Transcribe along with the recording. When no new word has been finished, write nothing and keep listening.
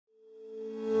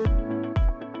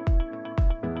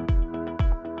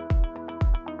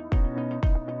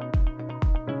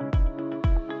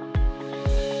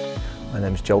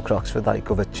name's Croxford. I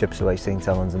cover ChipsAway, St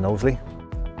Helens and Knowsley.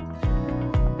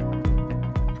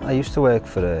 I used to work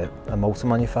for a motor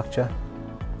manufacturer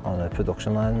on a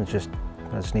production line. I just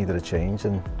needed a change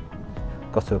and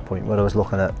got to a point where I was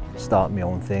looking at starting my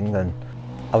own thing, and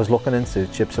I was looking into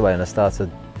ChipsAway and I started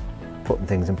putting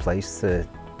things in place to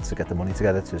get the money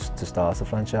together to start a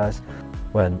franchise.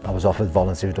 When I was offered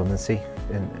voluntary redundancy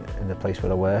in the place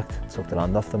where I worked, I took the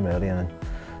hand off them really and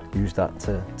used that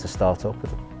to start up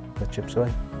with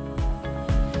ChipsAway.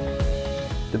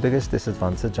 The biggest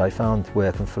disadvantage I found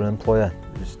working for an employer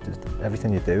is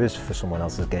everything you do is for someone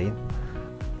else's gain.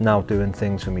 Now doing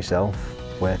things for myself,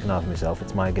 working out for myself,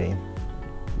 it's my gain.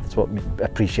 It's what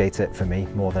appreciates it for me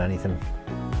more than anything.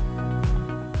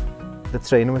 The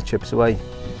training with ChipsAway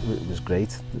was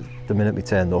great. The minute we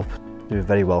turned up, they were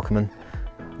very welcoming.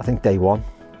 I think day one,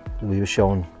 we were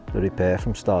shown the repair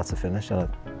from start to finish, and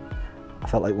I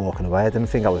felt like walking away. I didn't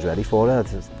think I was ready for it.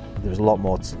 There was a lot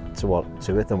more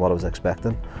to it than what I was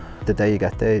expecting. The day you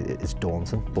get there, it's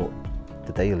daunting, but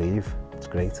the day you leave, it's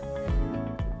great.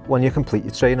 When you complete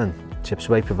your training,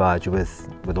 ChipsAway provides you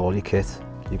with all your kit.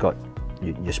 You've got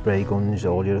your spray guns,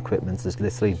 all your equipment.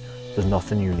 There's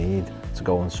nothing you need to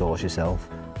go and source yourself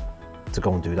to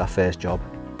go and do that first job.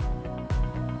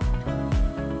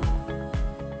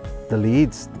 The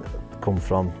leads come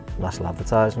from national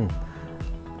advertising.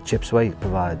 ChipsAway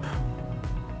provide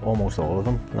almost all of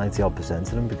them, 90%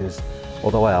 of them, because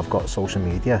although I have got social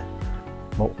media,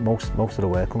 most of the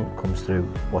work comes through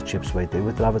what ChipsAway do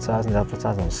with their advertising. They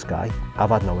advertise on Sky. I've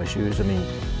had no issues. I mean,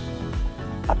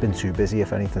 I've been too busy,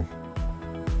 if anything.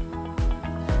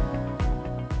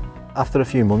 After a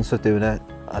few months of doing it,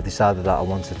 I decided that I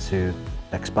wanted to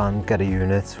expand, get a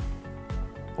unit,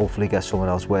 hopefully get someone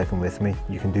else working with me.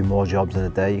 You can do more jobs in a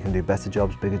day, you can do better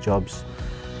jobs, bigger jobs.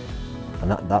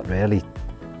 And that really,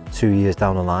 2 years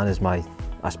down the line, is my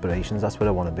aspirations. That's where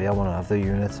I want to be. I want to have the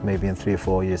unit. Maybe in 3 or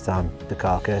 4 years' time, the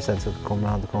car care centre will come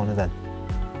round the corner then.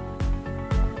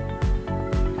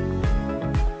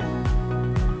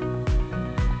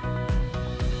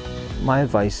 My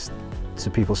advice to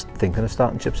people thinking of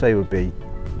starting ChipsAway would be,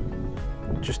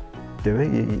 just do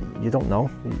it. You don't know.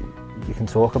 You can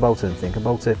talk about it and think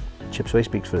about it. ChipsAway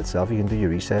speaks for itself. You can do your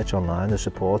research online. The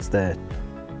support's there,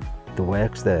 the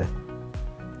work's there,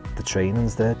 the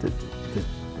training's there.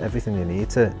 Everything you need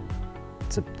to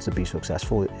be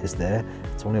successful is there.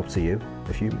 It's only up to you.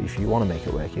 If you want to make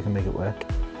it work, you can make it work.